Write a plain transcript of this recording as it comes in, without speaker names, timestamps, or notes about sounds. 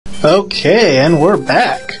Okay, and we're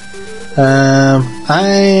back.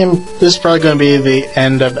 This is probably going to be the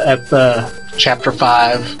end of chapter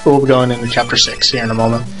 5. We'll be going into chapter 6 here in a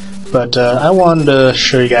moment. But I wanted to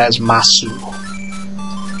show you guys Masu.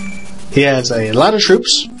 He has a lot of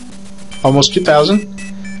troops, almost 2,000.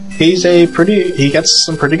 He got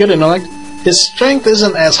some pretty good intellect. His strength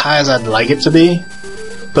isn't as high as I'd like it to be.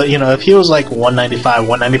 But, you know, if he was like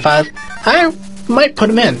 195, I might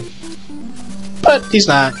put him in. But he's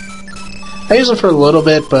not. I use him for a little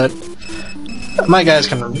bit, but my guys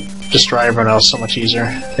can destroy everyone else so much easier.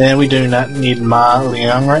 And we do not need Ma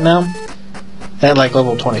Liang right now. At like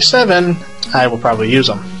level 27, I will probably use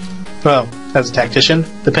him. Well, as a tactician,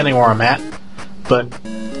 depending where I'm at. But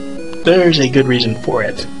there's a good reason for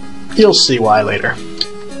it. You'll see why later.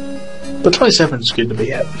 But 27 is good to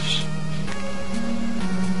be at.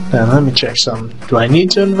 Now let me check some. Do I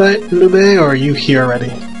need to invite Lube, or are you here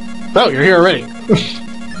already? Oh, you're here already.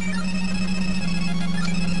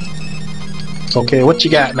 Okay, what you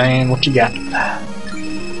got, man? What you got?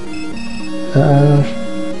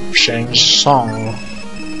 Shang Song.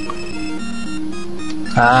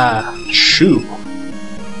 Shu.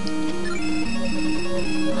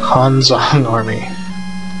 Hanzong Army.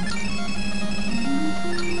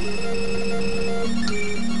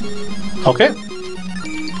 Okay.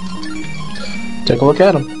 Take a look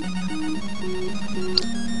at him.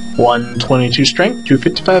 122 strength,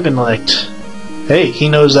 255 intellect. Hey, he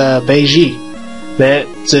knows Beiji. That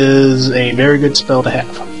is a very good spell to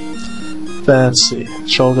have. Let's see.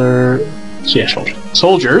 Soldiers.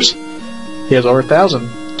 He has over 1,000.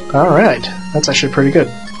 Alright. That's actually pretty good.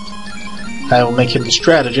 I will make him the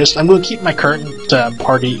strategist. I'm going to keep my current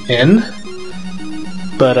party in.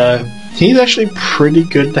 But he's actually pretty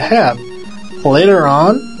good to have. Later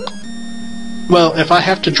on, well, if I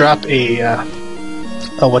have to drop a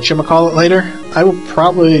whatchamacallit later, I will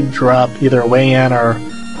probably drop either Wei Yan or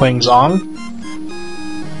Huang Zong.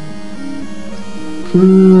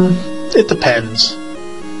 It depends.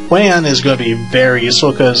 Wei Yan is going to be very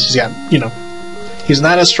useful because he's got, you know, he's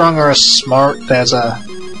not as strong or as smart as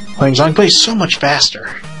Huang Zong, but he's so much faster.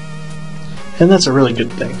 And that's a really good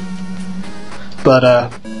thing.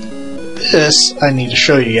 But, this I need to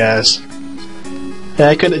show you guys. Yeah,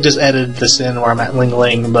 I could have just edited this in where I'm at Ling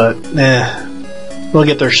Ling, but, we'll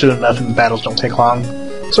get there soon enough and the battles don't take long.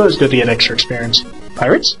 It's always good to get extra experience.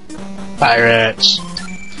 Pirates? Pirates.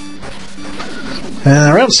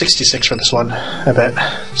 Around 66 for this one, I bet.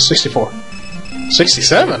 64.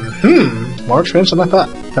 67? More expensive than I thought.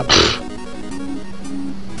 Oh.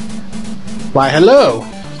 Why, hello!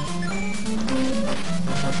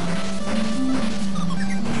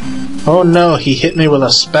 Oh no, he hit me with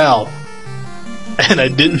a spell. And I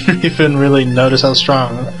didn't even really notice how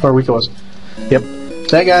strong or weak it was. Yep.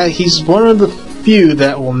 That guy, he's one of the few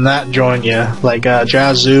that will not join you. Like,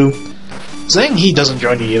 Jiazu. Zhang, he doesn't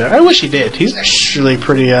join you either. I wish he did. He's actually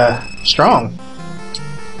pretty, strong.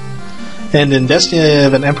 And in Destiny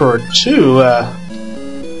of an Emperor 2,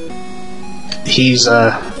 he's,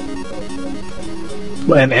 an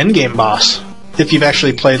endgame boss. If you've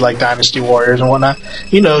actually played, like, Dynasty Warriors and whatnot,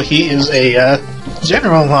 you know he is a,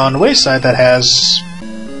 general on Wayside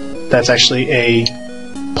that's actually a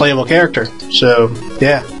playable character. So,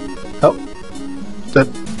 yeah.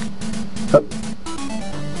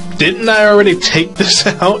 Didn't I already take this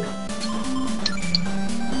out?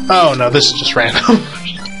 Oh no, this is just random.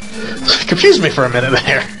 Confused me for a minute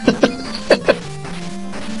there.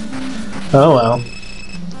 Oh well.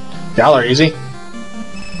 Y'all are easy.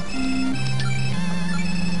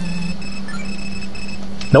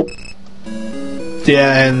 Nope.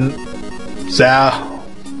 Yeah, and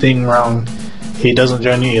Zhao Ding Rong, he doesn't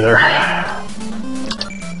join you either.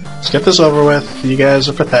 Let's get this over with. You guys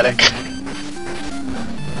are pathetic.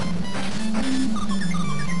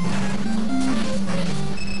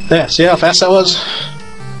 Yeah, see how fast that was?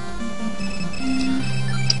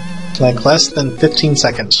 Like less than 15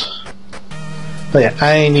 seconds. But yeah,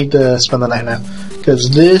 I need to spend the night now. Because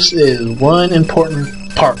this is one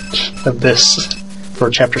important part of this for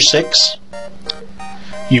chapter 6.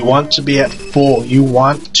 You want to be at full. You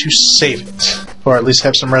want to save it. Or at least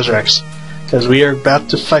have some resurrects. Because we are about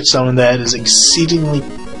to fight someone that is exceedingly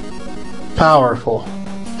powerful.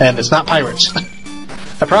 And it's not pirates.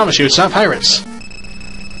 I promise you, it's not pirates.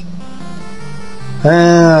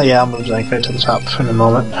 Yeah, I'll move Zhang Fei to the top in a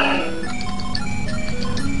moment.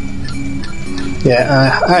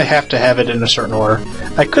 Yeah, I have to have it in a certain order.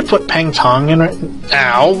 I could put Pang Tong in right...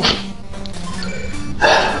 Ow!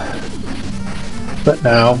 But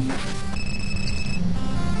no.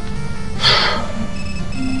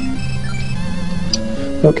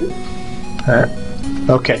 Okay. Alright.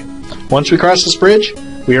 Okay. Once we cross this bridge,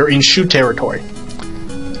 we are in Shu territory.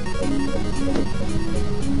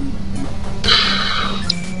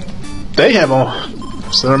 They have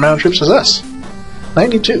a similar amount of troops as us.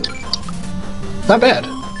 92. Not bad.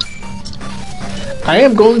 I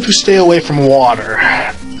am going to stay away from water.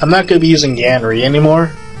 I'm not going to be using Yanri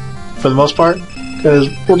anymore, for the most part, because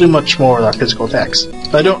we'll do much more with our physical attacks.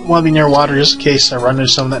 But I don't want to be near water just in case I run into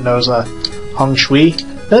someone that knows Hong Shui.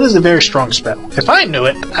 That is a very strong spell. If I knew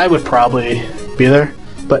it, I would probably be there,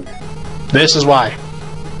 but this is why.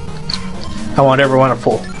 I want everyone at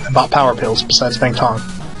full. I bought power pills besides Bang Tong.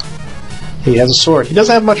 He has a sword. He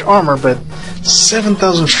doesn't have much armor, but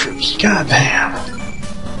 7,000 troops. God damn.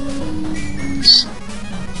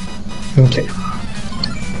 Okay.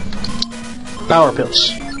 Power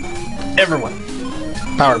pills. Everyone.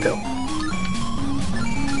 Power pill.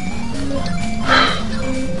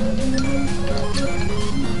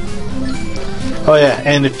 Oh yeah,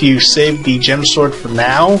 and if you save the gem sword for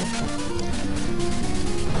now,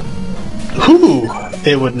 whoo,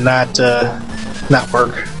 it would not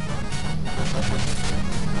work.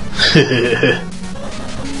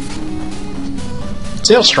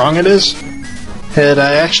 See how strong it is? Had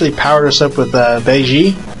I actually powered us up with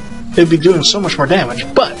Beiji, it'd be doing so much more damage.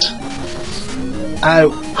 But I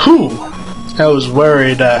was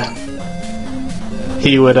worried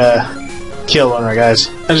he would kill one of our guys.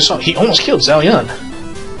 I just saw he almost killed Zhao Yun,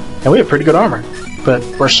 and we have pretty good armor. But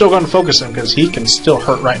we're still going to focus him because he can still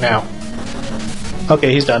hurt right now.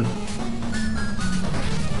 Okay, he's done.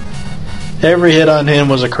 Every hit on him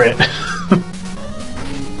was a crit.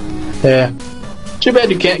 Yeah. Too bad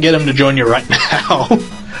you can't get him to join you right now.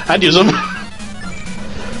 I'd use him.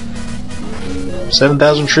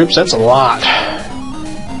 7,000 troops, that's a lot.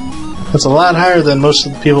 That's a lot higher than most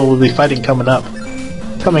of the people will be fighting coming up.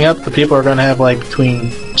 Coming up, the people are going to have like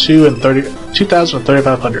between 2,000 and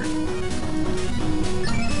 3,500.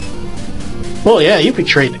 Well, yeah, you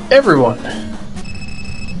betrayed everyone.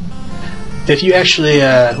 If you actually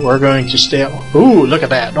were going to stay out... Ooh, look at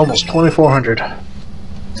that. Almost 2,400.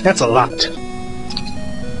 That's a lot.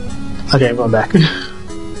 Okay, I'm going back.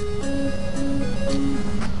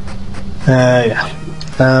 Yeah.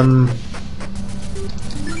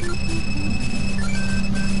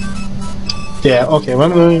 Yeah, okay,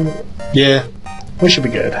 well, I'm going... Yeah, we should be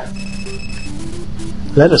good.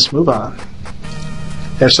 Let us move on.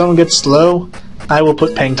 If someone gets slow, I will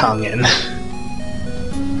put Pang Tong in.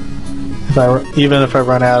 Even if I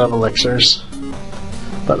run out of elixirs.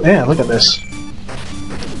 But yeah, look at this.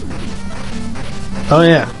 Oh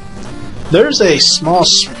yeah. There's a small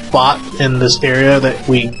spot in this area that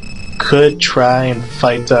we could try and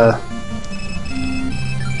fight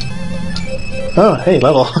Oh, hey,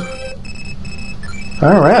 level.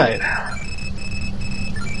 Alright.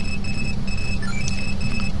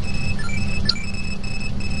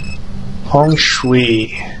 Hong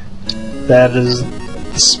Shui. That is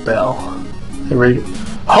the spell.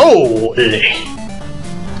 Holy!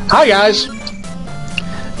 Hi guys!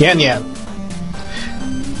 Yan Yan.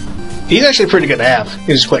 He's actually pretty good to have.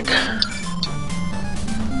 He's quick.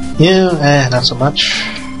 You, not so much.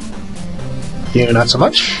 You, not so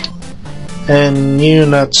much. And you,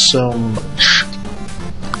 not so much.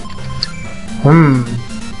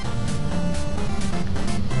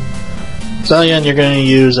 Zalian, you're going to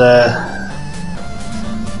use,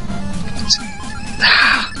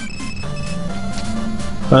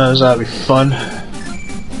 that'll be fun.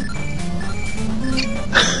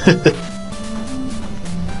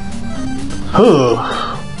 Whew.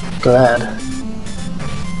 Glad.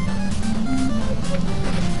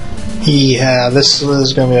 Yeah, this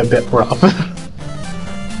is going to be a bit rough.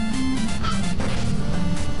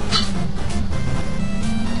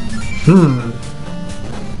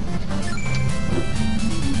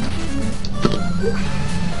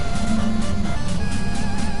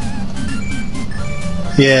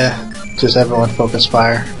 Yeah, just everyone focus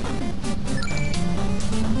fire.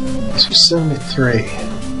 273.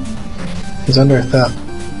 He's under 1,000.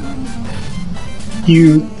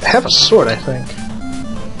 You have a sword, I think.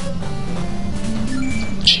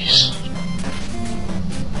 Jeez.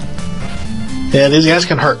 Yeah, these guys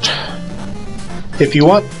can hurt. If you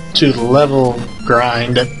want to level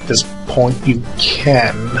grind at this point, you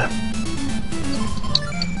can.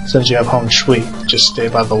 Since you have Hong Shui, just stay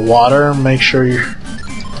by the water and make sure you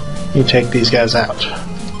take these guys out.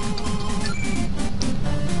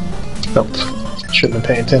 Nope. Shouldn't have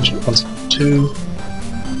paid attention. 162,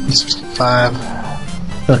 165.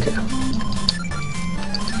 Okay.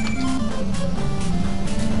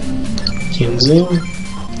 Kinzing.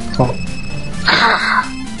 Oh. Ah!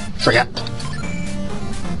 Forgot.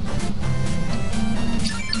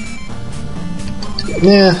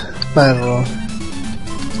 Yeah, might as well.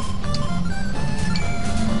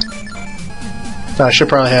 I should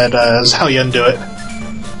probably had Zalian do it.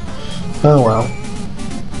 Oh well.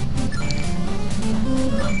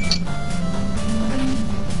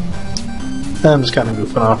 I'm just kind of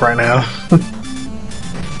goofing off right now.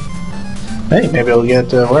 Hey, maybe I'll get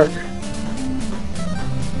to work.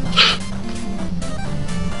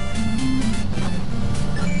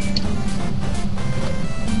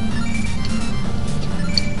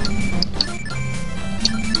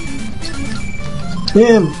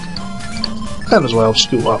 Yeah, might as well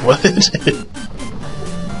scoot off with it.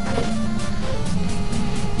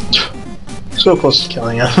 So close to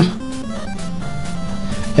killing him.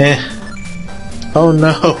 Oh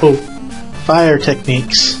no! Fire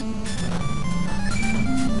techniques.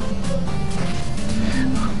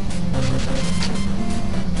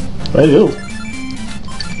 I do.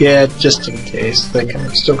 Yeah, just in case. They can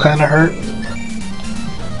still kind of hurt.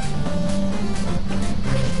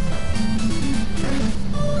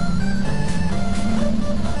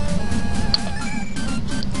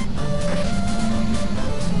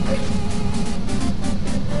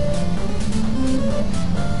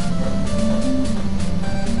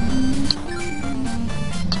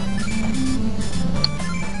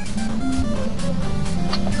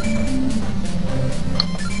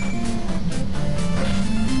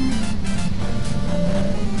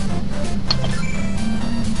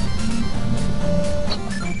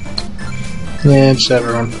 Yeah, just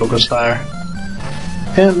everyone focus fire.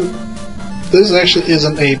 And this actually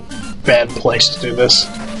isn't a bad place to do this.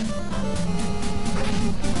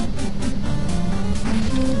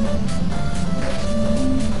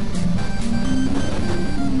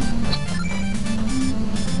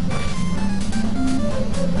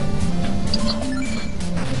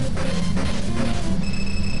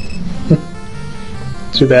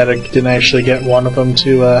 Too bad I didn't actually get one of them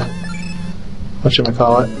to,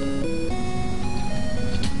 whatchamacallit.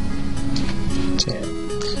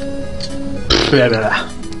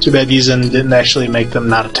 Too bad using didn't actually make them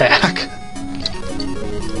not attack.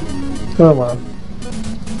 Oh well.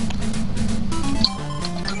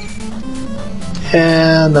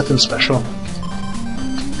 Yeah, nothing special.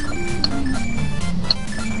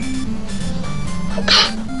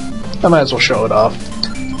 I might as well show it off.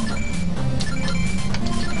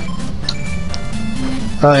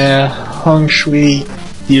 Oh yeah, Hong Shui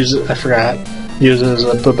uses, I forgot, uses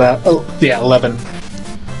up about, oh yeah, 11.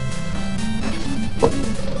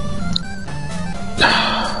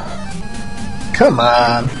 Come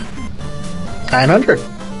on. 900.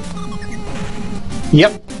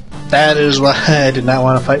 Yep. That is why I did not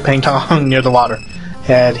want to fight Peng Tong near the water.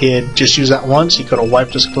 Had he had just used that once, he could have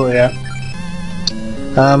wiped us completely out.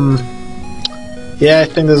 Yeah, I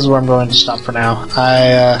think this is where I'm going to stop for now.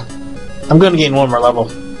 I'm going to gain one more level.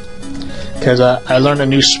 Because I learned a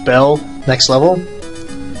new spell next level.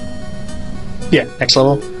 Yeah, next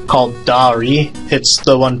level. Called Dari. It's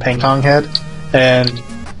the one Peng Tong had. And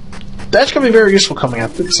that's going to be very useful coming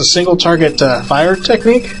up. It's a single target fire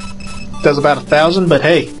technique. Does about 1,000, but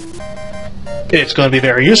hey, it's going to be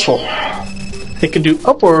very useful. It can do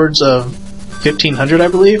upwards of 1,500, I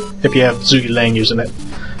believe, if you have Zhuge Liang using it.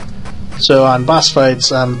 So on boss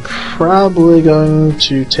fights, I'm probably going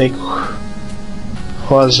to take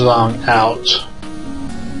Huazong out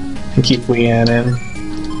and keep Weian in.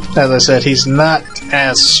 As I said, he's not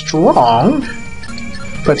as strong,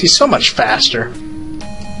 but he's so much faster.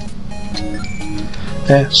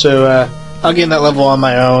 Yeah, so I'll gain that level on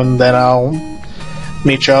my own, then I'll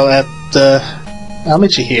meet y'all at I'll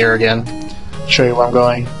meet you here again. Show you where I'm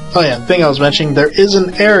going. Oh yeah, the thing I was mentioning, there is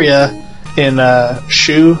an area in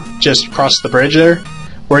Shu, just across the bridge there,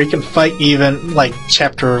 where you can fight even like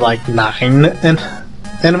chapter 9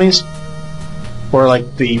 enemies, where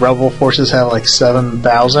like the rebel forces have like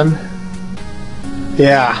 7,000.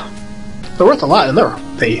 Yeah, they're worth a lot, and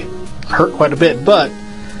they hurt quite a bit, but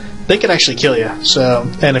they can actually kill you. So,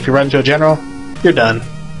 and if you run into a general, you're done,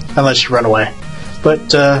 unless you run away.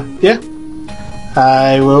 But yeah,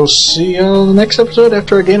 I will see you on the next episode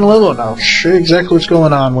after I gain a level, and I'll show you exactly what's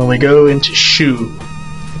going on when we go into Shu,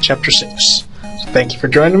 chapter 6. So thank you for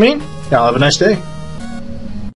joining me. Y'all have a nice day.